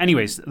going to do. But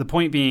anyways, the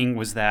point being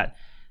was that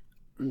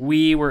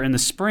we were in the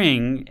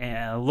spring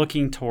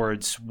looking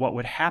towards what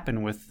would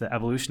happen with the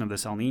evolution of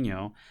this El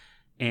Nino,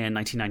 and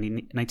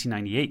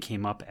 1998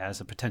 came up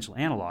as a potential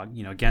analog.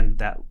 Again,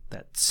 that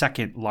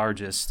second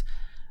largest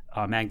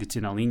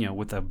magnitude El Nino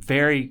with a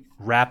very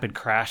rapid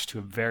crash to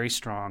a very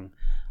strong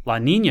La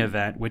Nina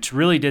event, which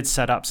really did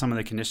set up some of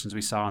the conditions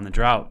we saw in the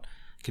drought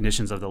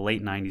conditions of the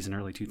late 90s and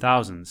early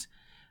 2000s.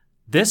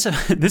 This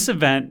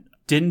event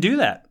didn't do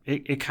that.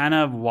 It kind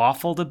of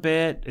waffled a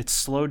bit. It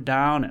slowed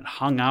down. It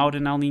hung out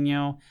in El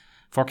Nino.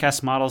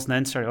 Forecast models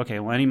then started,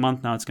 any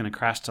month now it's going to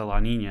crash to La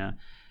Nina.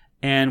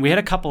 And we had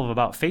a couple of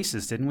about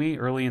faces, didn't we,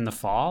 early in the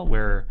fall,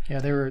 where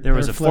there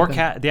was a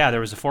forecast. Yeah, there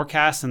was a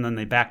forecast, and then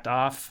they backed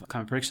off.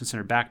 Climate Prediction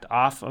Center backed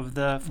off of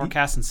the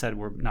forecast and said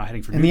we're now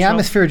heading for neutral. And the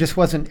atmosphere just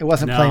wasn't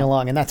playing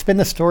along, and that's been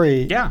the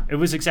story. Yeah, it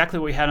was exactly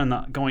what we had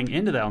going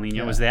into the El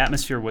Nino. Was the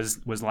atmosphere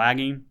was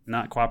lagging,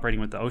 not cooperating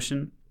with the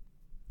ocean.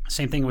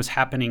 Same thing was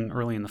happening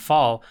early in the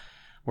fall,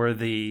 where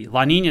the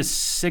La Nina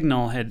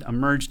signal had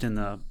emerged in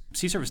the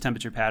sea surface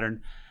temperature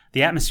pattern.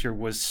 The atmosphere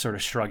was sort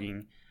of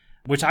shrugging,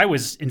 which I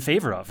was in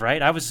favor of,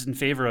 right? I was in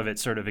favor of it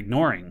sort of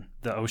ignoring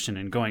the ocean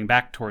and going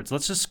back towards,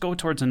 let's just go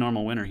towards a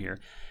normal winter here.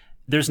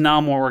 There's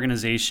now more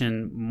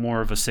organization, more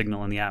of a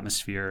signal in the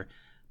atmosphere,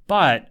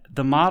 but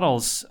the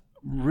models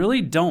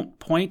really don't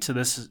point to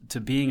this to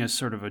being a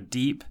sort of a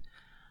deep,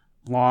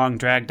 long,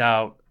 dragged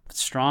out,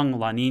 strong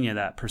La Nina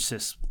that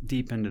persists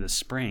deep into the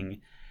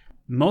spring.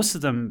 Most of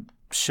them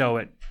show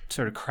it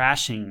sort of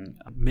crashing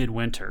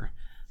midwinter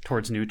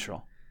towards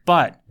neutral.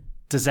 But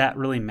does that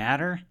really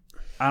matter?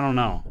 I don't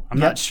know. I'm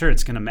not sure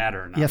it's going to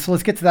matter or not. Yeah, so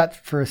let's get to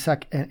that for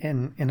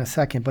in a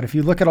second. But if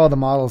you look at all the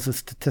models, the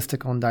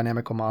statistical and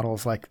dynamical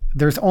models, like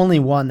there's only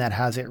one that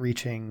has it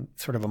reaching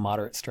sort of a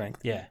moderate strength.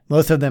 Yeah.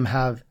 Most of them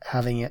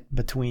having it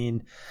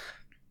between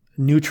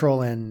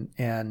neutral and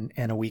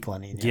a weak La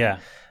Nina.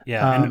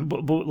 Yeah. And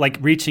like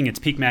reaching its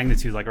peak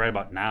magnitude like right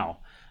about now.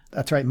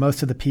 That's right.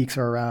 Most of the peaks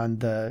are around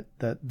the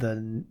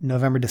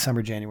November,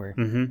 December, January.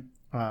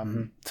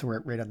 So we're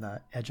right on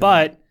the edge of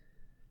But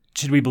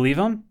should we believe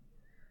them?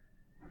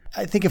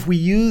 I think if we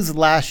use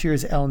last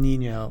year's El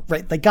Nino,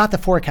 right, they got the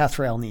forecast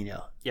for El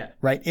Nino. Yeah.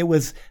 Right. It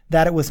was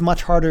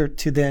much harder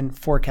to then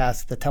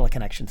forecast the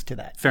teleconnections to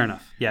that. Fair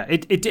enough. Yeah.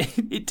 It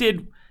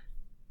did.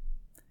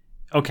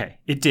 Okay.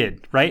 It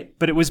did. Right.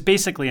 But it was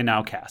basically a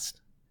nowcast.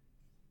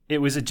 It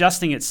was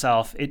adjusting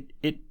itself.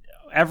 It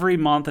every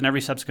month and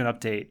every subsequent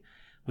update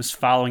was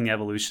following the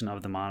evolution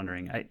of the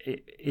monitoring.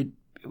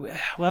 We'll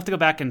have to go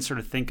back and sort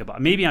of think about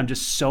it. Maybe I'm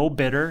just so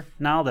bitter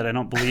now that I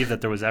don't believe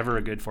that there was ever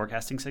a good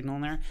forecasting signal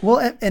in there.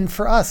 Well, and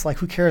for us, like,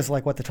 who cares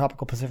like what the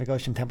tropical Pacific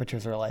Ocean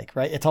temperatures are like,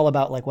 right? It's all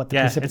about like what the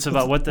it's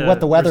about what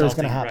the weather is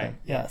going to happen. Right.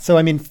 Yeah. So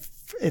I mean,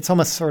 it's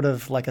almost sort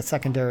of like a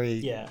secondary.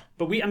 Yeah.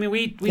 But we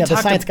the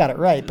science got it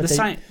right, but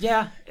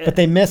but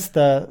they missed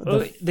the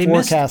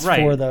forecast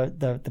for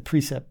the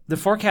precip. The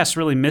forecast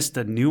really missed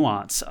the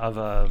nuance of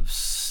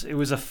it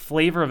was a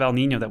flavor of El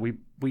Nino that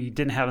we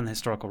didn't have in the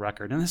historical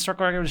record. And the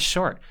historical record was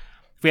short.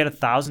 If we had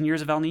 1,000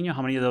 years of El Nino,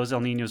 how many of those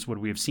El Ninos would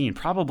we have seen?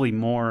 Probably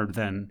more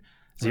than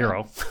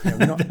zero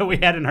that we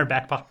had in our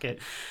back pocket.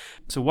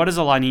 So what does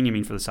a La Nina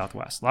mean for the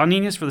Southwest? La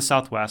Ninas for the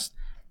Southwest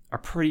are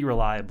pretty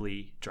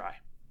reliably dry.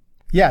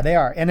 Yeah, they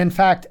are. And in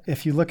fact,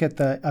 if you look at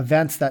the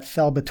events that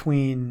fell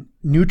between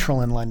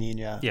neutral and La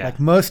Nina, like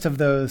most of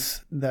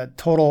those, the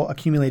total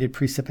accumulated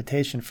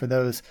precipitation for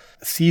those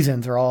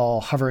seasons are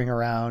all hovering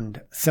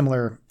around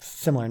similar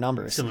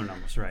numbers. Similar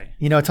numbers, right.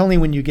 It's only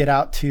when you get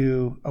out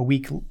to a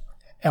weak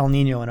El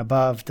Nino and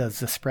above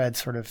does the spread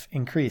sort of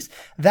increase.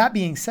 That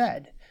being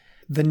said,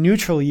 the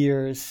neutral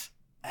years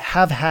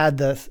have had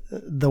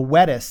the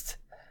wettest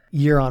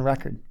year on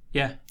record.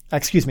 Yeah.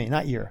 Excuse me,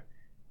 not year.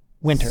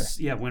 Winter.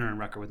 Yeah, winter on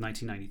record with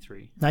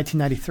 1993.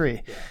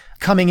 1993. Yeah.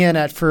 Coming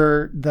in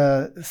for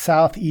the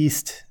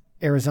southeast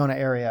Arizona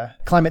area,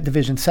 Climate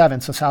Division 7,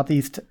 so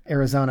southeast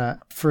Arizona,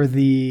 for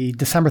the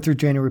December through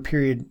January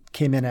period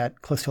came in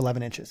at close to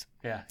 11 inches.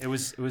 Yeah, it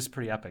was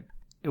pretty epic.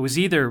 It was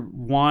either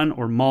one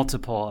or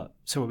multiple,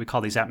 so what we call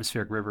these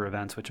atmospheric river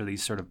events, which are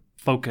these sort of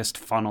focused,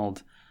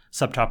 funneled,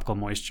 subtropical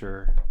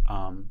moisture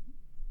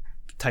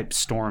type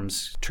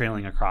storms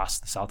trailing across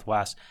the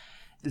Southwest.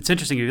 It's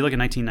interesting, if you look at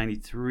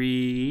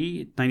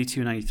 1993,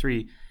 92,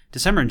 93,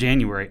 December and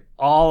January,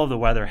 all of the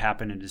weather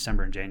happened in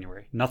December and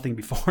January. Nothing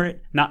before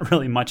it, not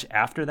really much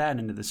after that and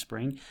into the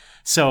spring.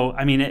 So,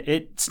 I mean,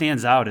 it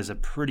stands out as a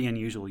pretty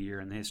unusual year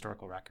in the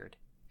historical record.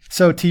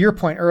 So to your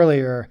point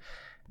earlier,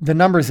 the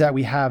numbers that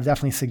we have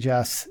definitely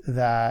suggest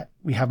that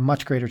we have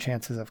much greater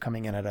chances of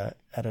coming in at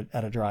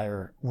a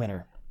drier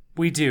winter.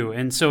 We do.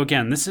 And so,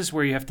 again, this is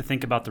where you have to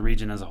think about the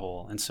region as a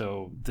whole. And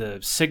so the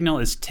signal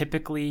is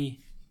typically,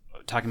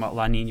 talking about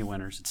La Nina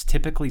winters, it's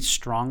typically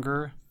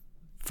stronger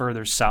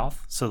further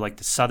south. So like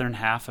the southern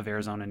half of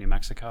Arizona and New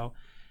Mexico,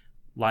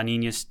 La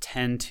Ninas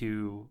tend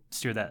to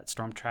steer that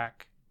storm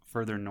track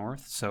further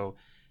north. So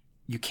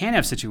you can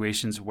have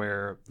situations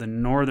where the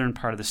northern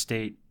part of the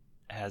state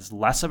has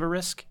less of a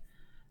risk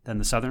than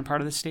the southern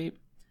part of the state.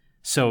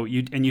 So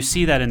you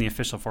see that in the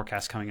official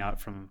forecast coming out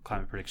from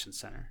Climate Prediction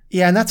Center.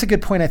 Yeah, and that's a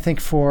good point, I think,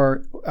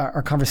 for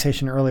our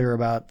conversation earlier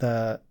about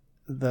the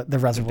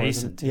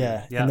reservoirs. The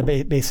basin, in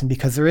the basin,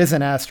 because there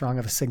isn't as strong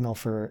of a signal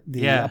for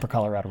the Upper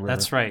Colorado River.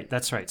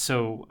 That's right.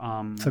 So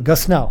go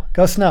snow,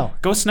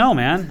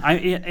 man.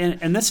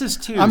 And this is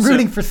too. I'm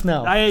rooting for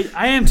snow.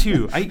 I am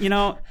too.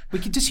 We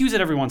could just use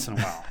it every once in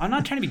a while. I'm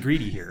not trying to be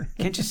greedy here.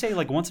 Can't you say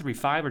like once every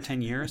 5 or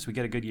 10 years we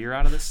get a good year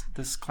out of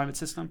this climate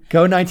system?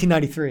 Go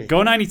 1993.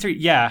 Go 93.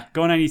 Yeah,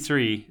 go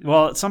 93.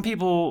 Well, some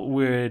people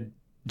would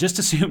just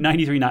assume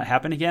 93 not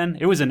happen again.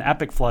 It was an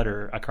epic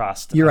flooder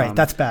across. You're right.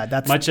 That's bad.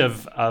 That's much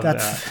of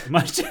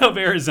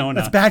Arizona.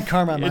 That's bad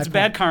karma. It's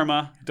bad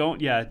karma. Don't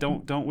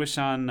wish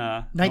on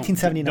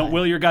 1979. Don't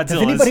will your Godzillas.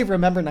 Does anybody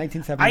remember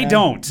 1979? I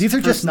don't. These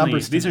are just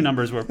numbers. These are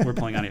numbers we're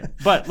pulling out here.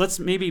 But let's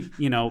maybe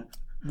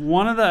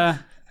one of the.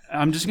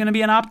 I'm just going to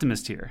be an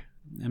optimist here.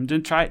 I'm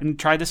going to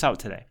try this out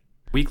today.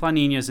 Weak La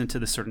Ninas into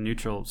the sort of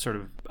neutral, sort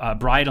of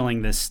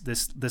bridling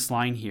this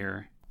line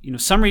here.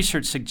 Some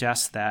research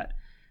suggests that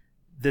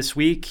this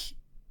week,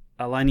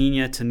 a La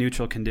Nina to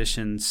neutral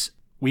conditions,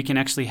 we can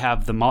actually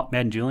have the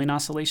Madden-Julian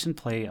oscillation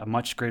play a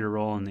much greater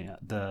role in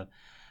the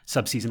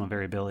subseasonal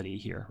variability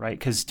here, right?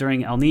 Because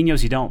during El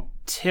Ninos, you don't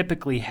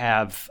typically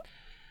have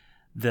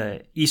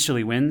the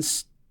easterly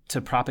winds to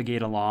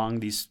propagate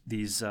along these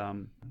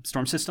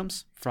storm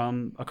systems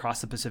from across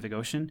the Pacific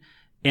Ocean.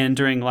 And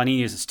during La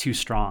Ninas, it's too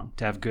strong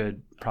to have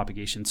good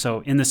propagation.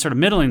 So in this sort of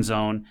middling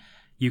zone,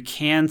 you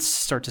can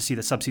start to see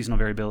the subseasonal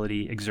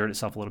variability exert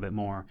itself a little bit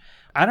more.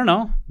 I don't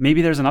know.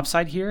 Maybe there's an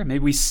upside here. Maybe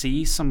we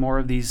see some more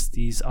of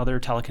these other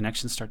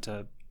teleconnections start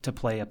to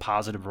play a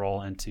positive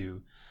role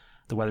into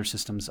the weather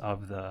systems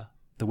of the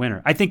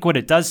winter. I think what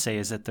it does say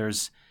is that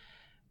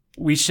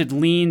we should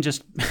lean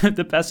just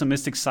the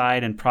pessimistic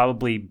side and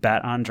probably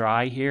bet on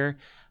dry here,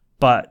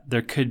 but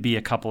there could be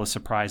a couple of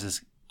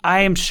surprises.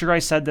 I am sure I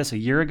said this a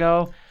year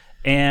ago,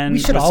 And we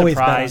should was always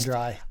bet on surprised.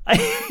 dry.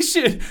 I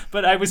should,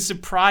 but I was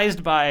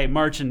surprised by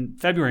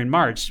February and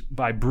March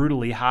by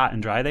brutally hot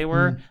and dry they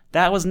were.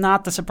 That was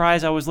not the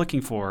surprise I was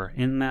looking for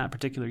in that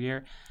particular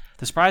year.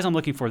 The surprise I'm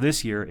looking for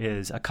this year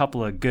is a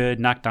couple of good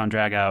knockdown,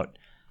 drag out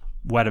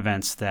wet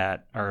events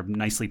that are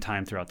nicely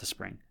timed throughout the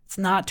spring. It's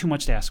not too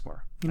much to ask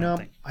for.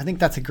 I think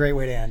that's a great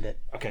way to end it.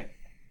 Okay.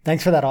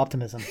 Thanks for that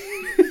optimism.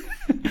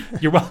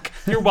 You're welcome.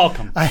 You're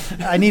welcome.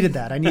 I needed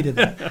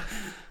that.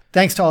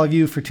 Thanks to all of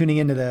you for tuning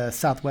into the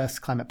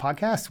Southwest Climate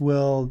Podcast.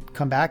 We'll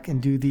come back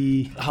and do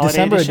the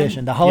December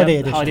edition, the holiday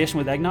edition. The holiday edition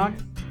with eggnog.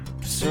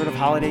 Sort of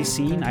holiday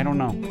scene. I don't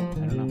know.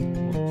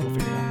 We'll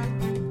figure it out.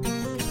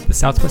 The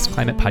Southwest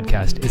Climate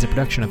Podcast is a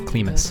production of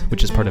CLIMAS,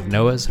 which is part of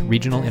NOAA's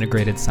Regional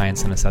Integrated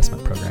Science and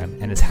Assessment Program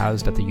and is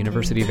housed at the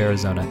University of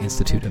Arizona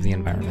Institute of the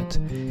Environment.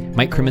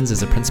 Mike Crimmins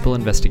is a principal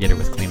investigator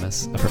with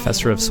CLIMAS, a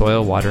professor of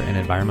soil, water, and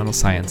environmental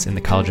science in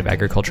the College of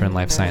Agriculture and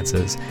Life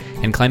Sciences,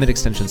 and climate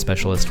extension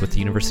specialist with the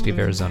University of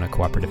Arizona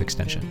Cooperative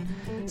Extension.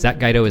 Zach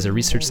Guido is a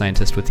research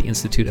scientist with the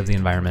Institute of the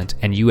Environment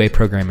and UA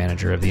program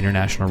manager of the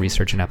International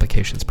Research and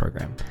Applications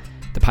Program.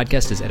 The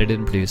podcast is edited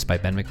and produced by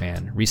Ben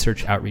McMahon,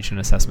 Research, Outreach, and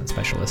Assessment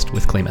Specialist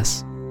with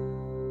CLIMAS.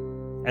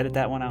 Edit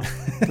that one out.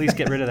 Please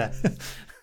get rid of that.